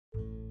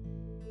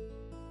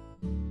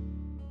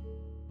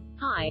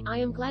Hi, I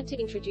am glad to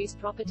introduce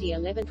property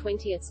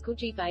 1120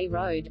 Coogee Bay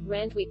Road,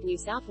 Randwick, New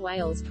South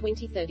Wales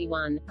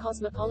 2031,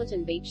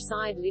 Cosmopolitan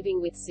beachside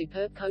living with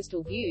superb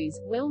coastal views,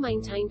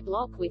 well-maintained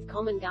block with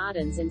common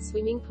gardens and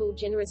swimming pool,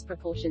 generous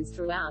proportions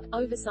throughout,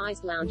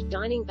 oversized lounge,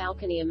 dining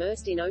balcony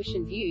immersed in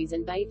ocean views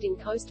and bathed in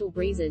coastal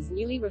breezes,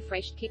 newly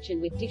refreshed kitchen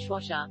with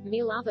dishwasher,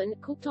 meal oven,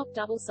 cooktop,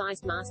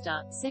 double-sized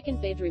master,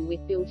 second bedroom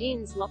with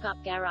built-ins,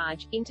 lock-up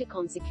garage,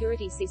 intercom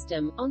security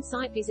system,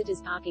 on-site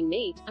visitors parking,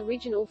 neat,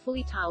 original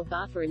fully tiled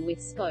bathroom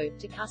with scope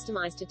to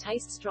customize to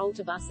taste, stroll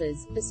to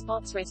buses, the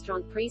Spots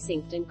restaurant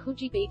precinct and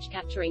Coogee Beach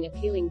capturing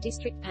appealing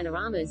district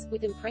panoramas,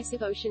 with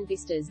impressive ocean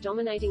vistas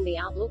dominating the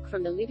outlook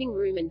from the living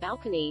room and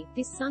balcony.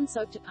 This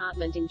sun-soaked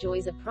apartment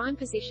enjoys a prime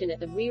position at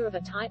the rear of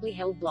a tightly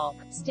held block,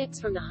 steps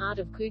from the heart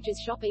of Coogee's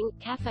shopping,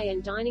 cafe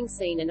and dining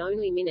scene and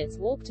only minutes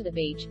walk to the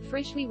beach,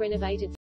 freshly renovated